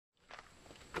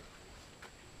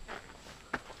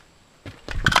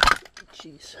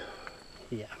Jeez.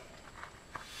 Yeah.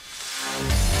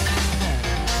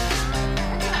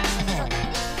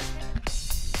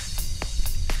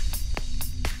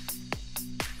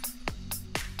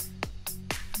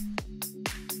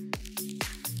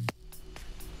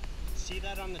 See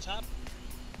that on the top?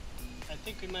 I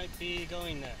think we might be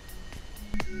going there.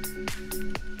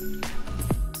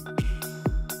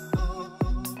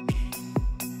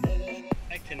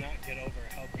 I cannot get over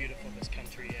how beautiful this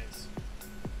country is.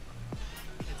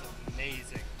 It's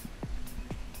amazing.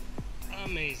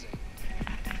 Amazing.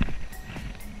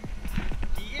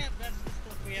 Yeah, that's the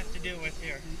stuff we have to deal with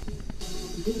here.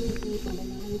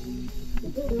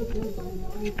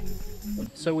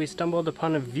 So we stumbled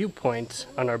upon a viewpoint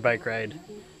on our bike ride,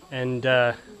 and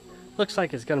looks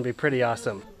like it's gonna be pretty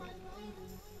awesome.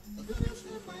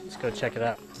 Let's go check it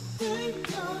out.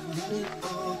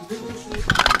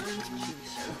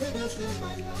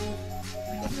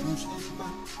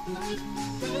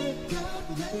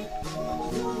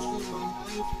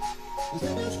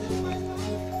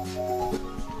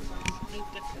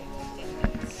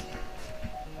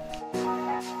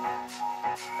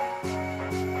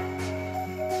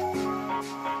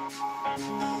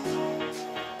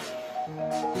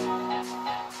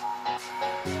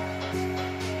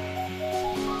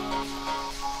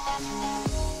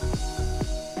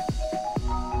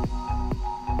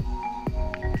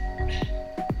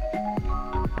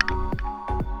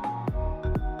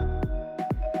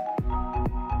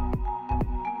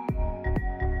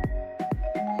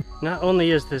 Not only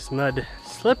is this mud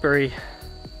slippery,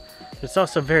 it's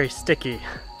also very sticky.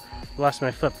 Lost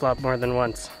my flip-flop more than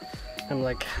once. I'm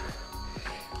like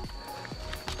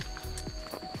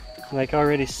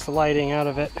already sliding out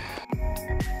of it.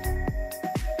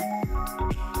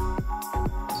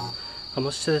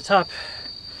 Almost to the top.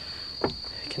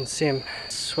 You can see I'm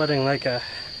sweating like a,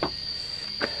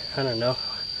 I don't know,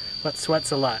 what sweats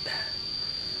a lot.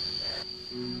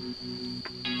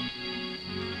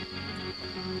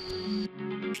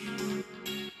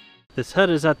 This hut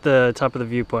is at the top of the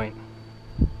viewpoint,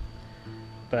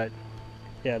 but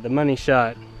yeah, the money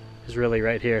shot is really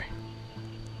right here.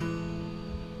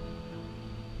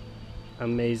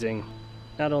 Amazing.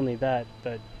 Not only that,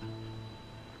 but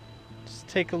just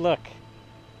take a look.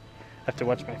 I have to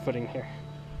watch my footing here.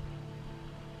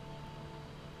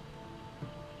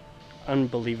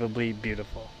 Unbelievably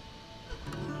beautiful.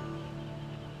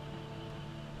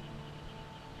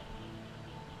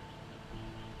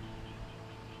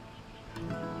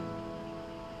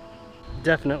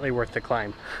 Definitely worth the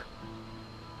climb.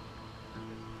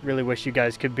 Really wish you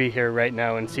guys could be here right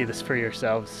now and see this for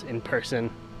yourselves in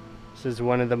person. This is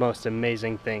one of the most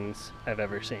amazing things I've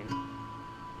ever seen.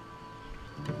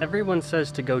 Everyone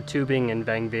says to go tubing in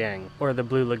Vang Vieng or the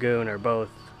Blue Lagoon or both.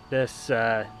 This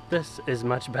is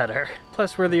much better.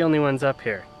 Plus we're the only ones up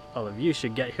here. All of you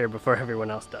should get here before everyone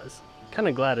else does. Kind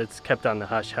of glad it's kept on the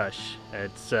hush-hush.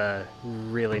 It's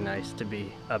really nice to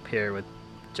be up here with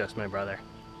just my brother.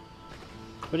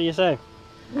 What do you say?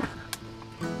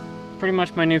 Pretty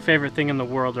much my new favorite thing in the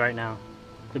world right now.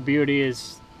 The beauty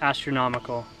is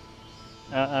astronomical.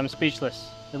 I'm speechless.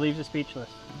 It leaves you speechless,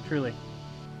 truly.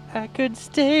 I could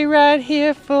stay right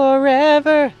here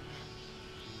forever.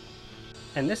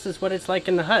 And this is what it's like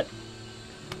in the hut.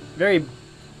 Very,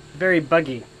 very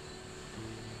buggy,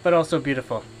 but also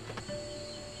beautiful.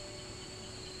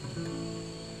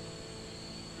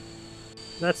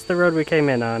 That's the road we came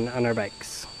in on our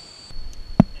bikes.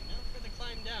 And now for the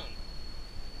climb down.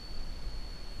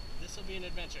 This will be an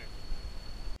adventure.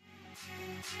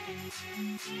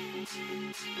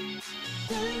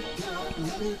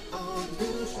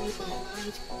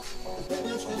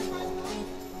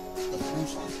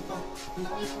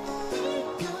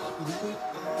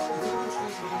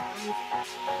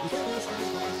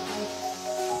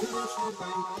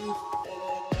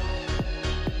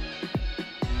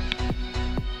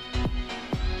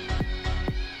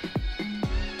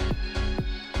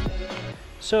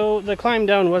 So the climb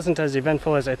down wasn't as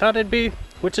eventful as I thought it'd be,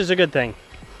 which is a good thing.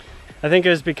 I think it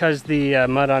was because the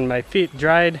mud on my feet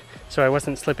dried, so I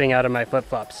wasn't slipping out of my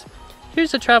flip-flops.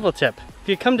 Here's a travel tip. If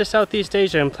you come to Southeast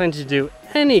Asia and plan to do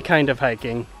any kind of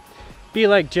hiking, be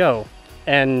like Joe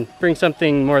and bring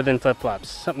something more than flip-flops,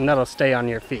 something that'll stay on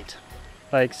your feet.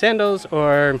 Like sandals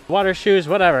or water shoes,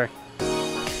 whatever.